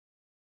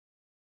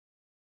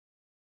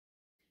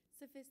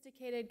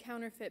Sophisticated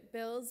counterfeit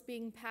bills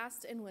being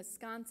passed in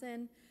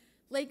Wisconsin.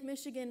 Lake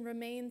Michigan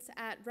remains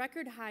at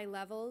record high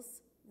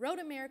levels. Road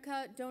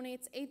America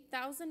donates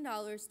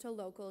 $8,000 to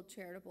local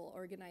charitable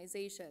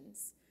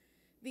organizations.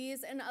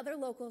 These and other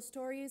local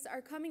stories are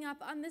coming up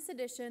on this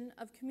edition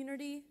of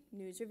Community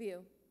News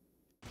Review.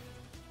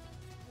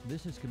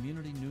 This is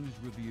Community News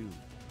Review,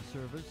 a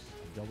service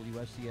of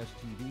WSCS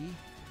TV,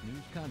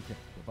 news content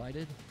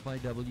provided by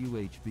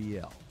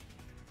WHBL.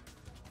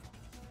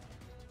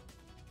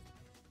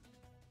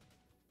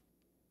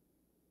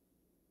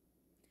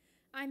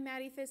 I'm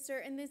Maddie Pfister,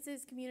 and this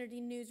is Community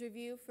News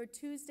Review for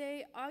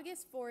Tuesday,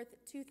 August 4th,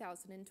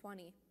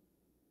 2020.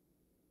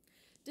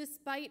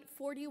 Despite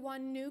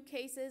 41 new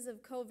cases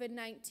of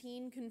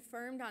COVID-19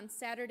 confirmed on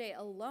Saturday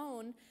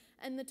alone,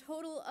 and the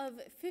total of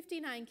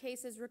 59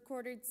 cases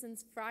recorded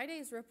since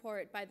Friday's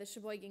report by the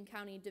Sheboygan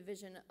County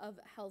Division of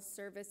Health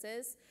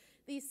Services,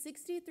 the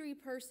 63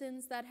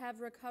 persons that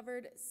have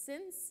recovered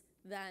since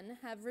then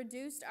have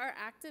reduced our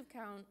active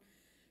count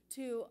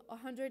to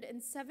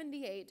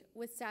 178,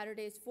 with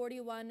Saturday's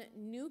 41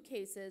 new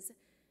cases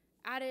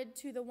added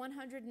to the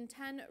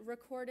 110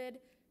 recorded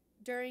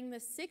during the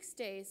 6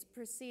 days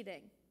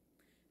preceding.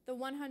 The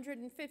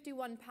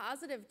 151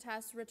 positive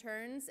test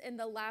returns in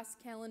the last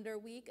calendar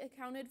week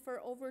accounted for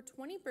over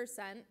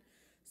 20%,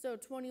 so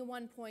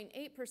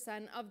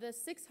 21.8% of the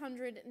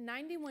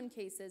 691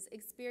 cases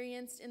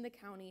experienced in the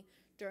county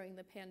during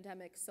the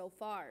pandemic so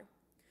far.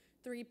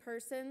 3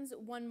 persons,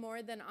 one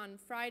more than on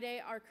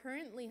Friday, are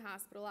currently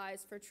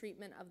hospitalized for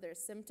treatment of their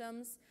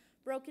symptoms.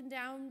 Broken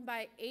down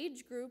by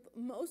age group,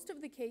 most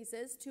of the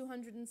cases,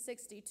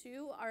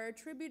 262, are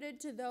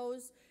attributed to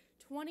those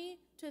 20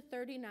 to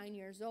 39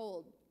 years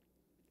old.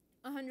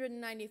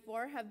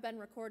 194 have been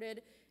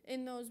recorded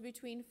in those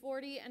between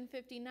 40 and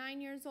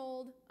 59 years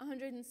old,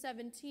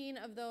 117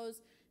 of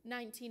those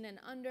 19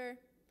 and under,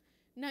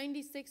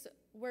 96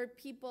 were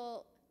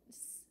people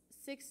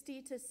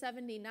 60 to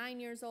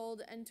 79 years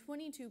old, and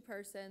 22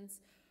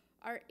 persons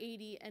are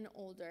 80 and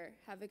older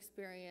have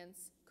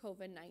experienced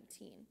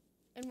COVID-19.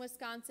 In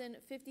Wisconsin,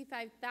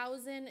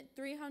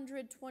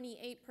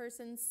 55,328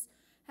 persons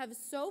have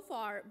so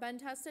far been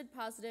tested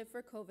positive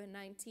for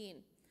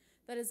COVID-19.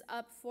 That is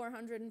up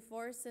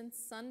 404 since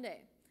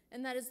Sunday,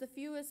 and that is the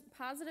fewest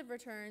positive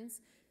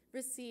returns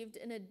received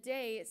in a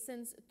day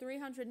since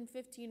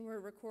 315 were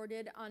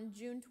recorded on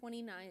June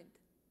 29th.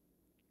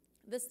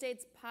 The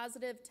state's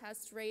positive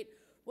test rate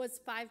was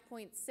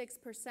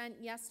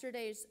 5.6%.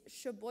 Yesterday's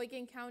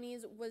Sheboygan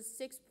counties was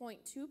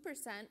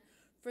 6.2%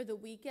 for the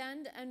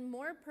weekend, and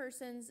more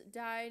persons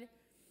died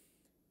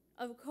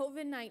of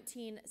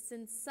COVID-19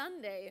 since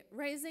Sunday,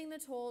 raising the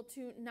toll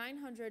to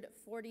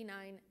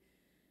 949,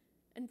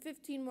 and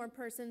 15 more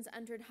persons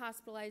entered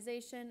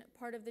hospitalization,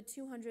 part of the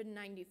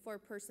 294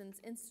 persons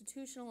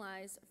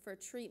institutionalized for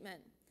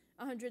treatment.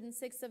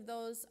 106 of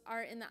those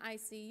are in the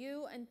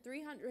ICU, and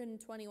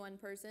 321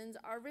 persons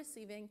are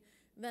receiving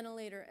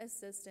ventilator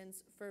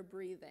assistance for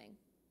breathing.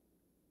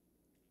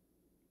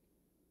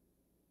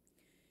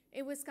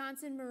 A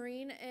Wisconsin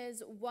Marine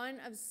is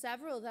one of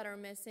several that are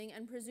missing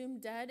and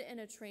presumed dead in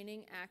a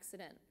training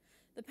accident.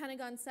 The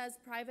Pentagon says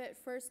Private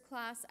First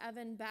Class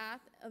Evan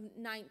Bath, of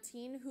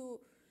 19, who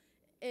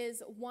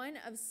is one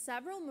of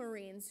several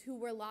Marines who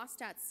were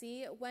lost at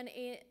sea when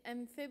an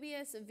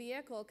amphibious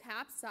vehicle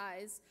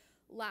capsized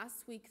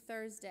last week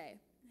Thursday.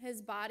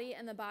 His body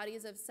and the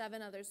bodies of 7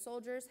 other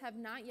soldiers have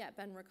not yet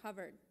been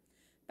recovered.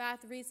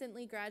 Bath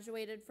recently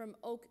graduated from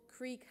Oak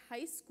Creek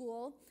High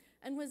School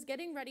and was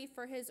getting ready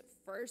for his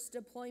first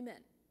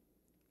deployment,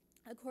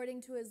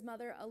 according to his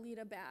mother,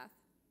 Alita Bath.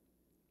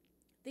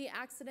 The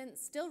accident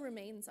still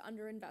remains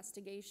under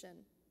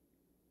investigation.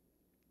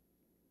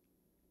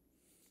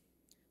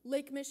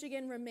 Lake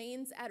Michigan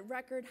remains at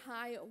record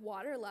high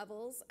water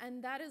levels,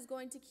 and that is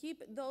going to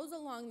keep those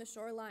along the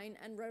shoreline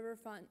and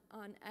riverfront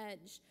on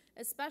edge,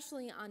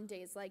 especially on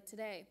days like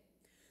today.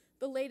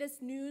 The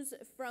latest news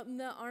from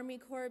the Army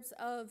Corps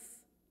of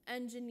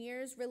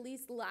Engineers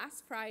released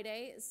last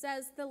Friday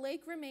says the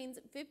lake remains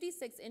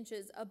 56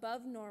 inches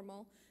above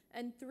normal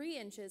and 3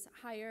 inches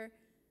higher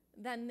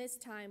than this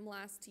time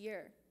last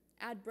year.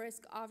 Add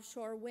brisk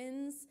offshore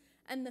winds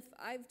and the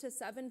 5 to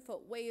 7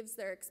 foot waves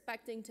they're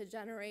expecting to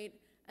generate,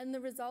 and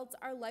the results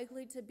are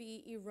likely to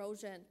be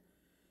erosion,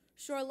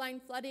 shoreline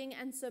flooding,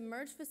 and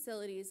submerged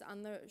facilities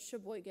on the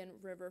Sheboygan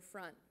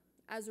riverfront.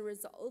 As a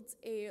result,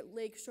 a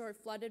lakeshore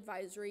flood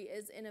advisory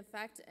is in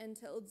effect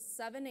until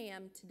 7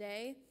 a.m.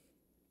 today,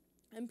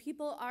 and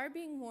people are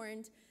being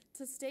warned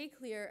to stay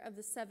clear of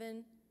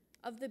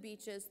the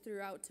beaches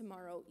throughout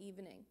tomorrow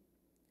evening.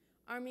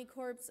 Army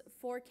Corps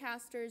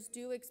forecasters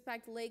do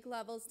expect lake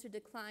levels to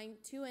decline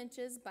 2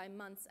 inches by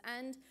month's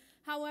end.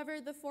 However,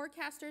 the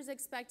forecasters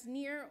expect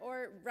near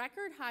or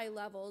record high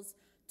levels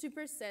to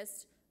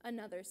persist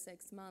another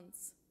 6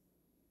 months.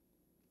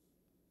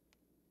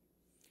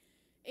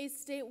 A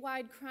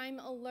statewide crime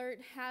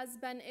alert has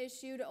been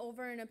issued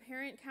over an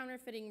apparent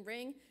counterfeiting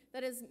ring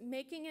that is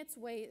making its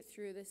way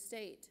through the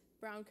state.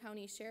 Brown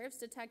County Sheriff's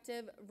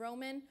Detective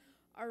Roman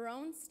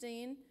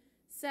Aronstein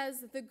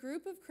says the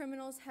group of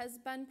criminals has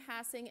been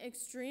passing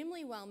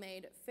extremely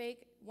well-made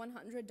fake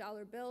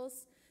 $100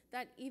 bills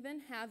that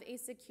even have a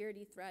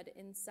security thread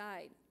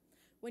inside.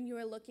 When you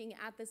are looking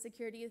at the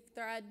security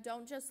thread,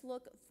 don't just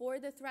look for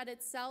the thread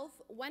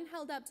itself. When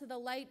held up to the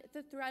light,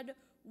 the thread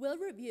will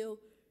reveal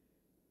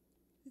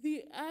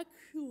the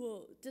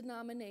actual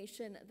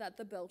denomination that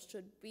the bill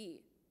should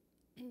be.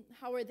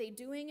 How are they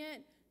doing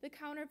it? The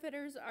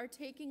counterfeiters are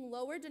taking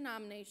lower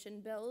denomination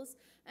bills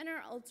and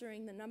are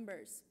altering the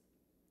numbers.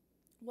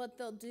 What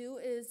they'll do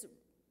is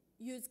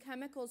use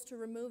chemicals to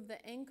remove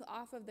the ink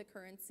off of the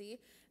currency,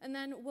 and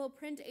then will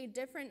print a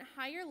different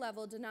higher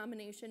level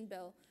denomination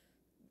bill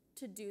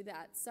to do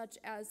that, such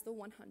as the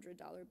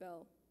 $100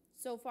 bill.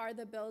 So far,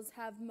 the bills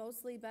have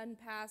mostly been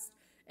passed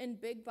in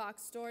big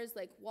box stores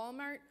like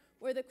Walmart,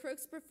 where the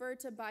crooks prefer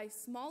to buy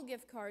small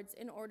gift cards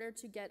in order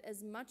to get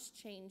as much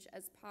change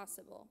as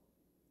possible.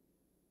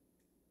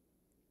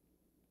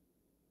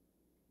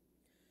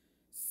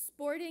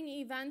 Sporting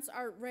events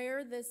are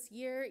rare this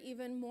year,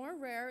 even more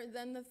rare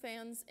than the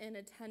fans in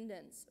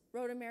attendance.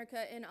 Road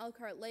America in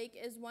Elkhart Lake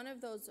is one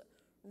of those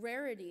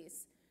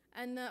rarities,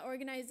 and the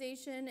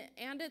organization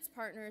and its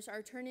partners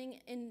are turning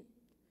in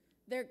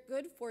their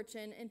good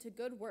fortune into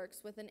good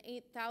works with an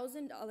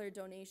 $8,000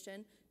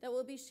 donation that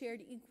will be shared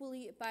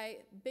equally by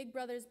Big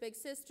Brothers Big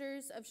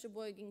Sisters of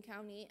Sheboygan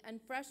County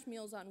and Fresh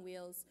Meals on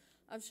Wheels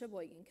of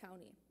Sheboygan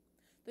County.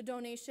 The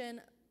donation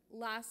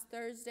last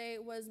Thursday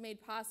was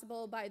made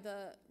possible by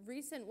the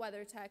recent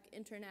WeatherTech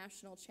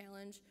International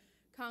Challenge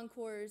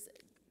Concours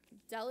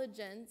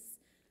Diligence.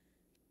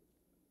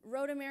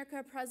 Road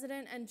America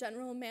President and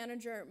General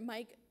Manager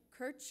Mike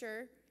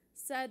Kircher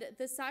said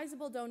the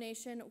sizable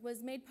donation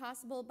was made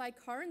possible by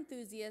car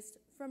enthusiasts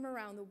from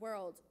around the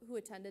world who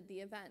attended the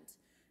event,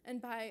 and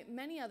by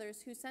many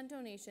others who sent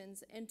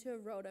donations into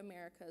Road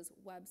America's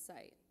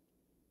website.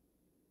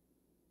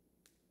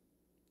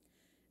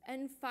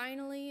 And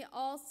finally,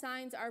 all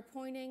signs are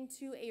pointing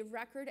to a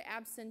record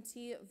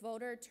absentee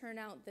voter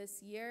turnout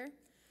this year.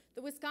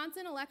 The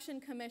Wisconsin Election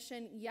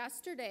Commission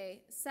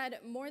yesterday said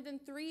more than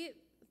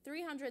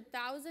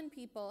 300,000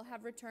 people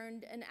have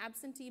returned an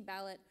absentee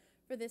ballot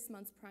for this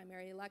month's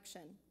primary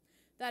election.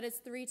 That is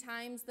 3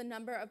 times the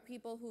number of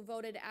people who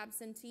voted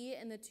absentee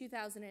in the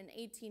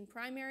 2018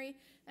 primary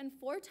and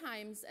 4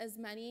 times as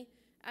many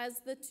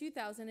as the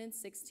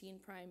 2016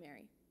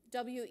 primary.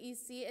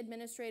 WEC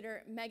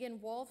Administrator Megan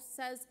Wolf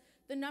says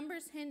the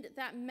numbers hint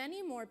that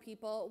many more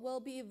people will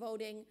be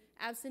voting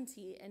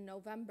absentee in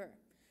November.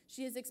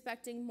 She is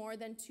expecting more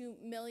than 2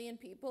 million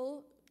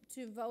people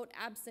to vote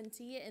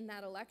absentee in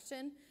that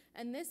election,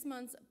 and this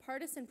month's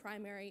partisan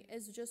primary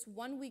is just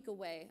 1 week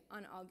away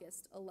on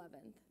August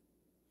 11th.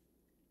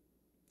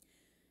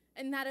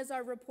 And that is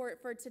our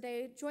report for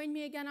today. Join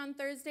me again on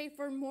Thursday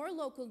for more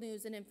local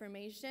news and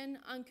information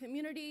on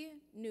Community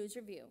News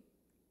Review.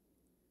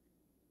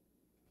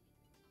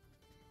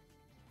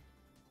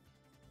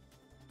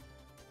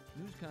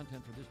 News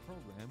content for this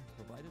program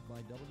provided by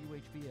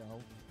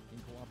WHBL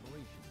in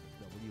cooperation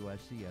with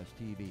WSCS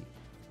TV.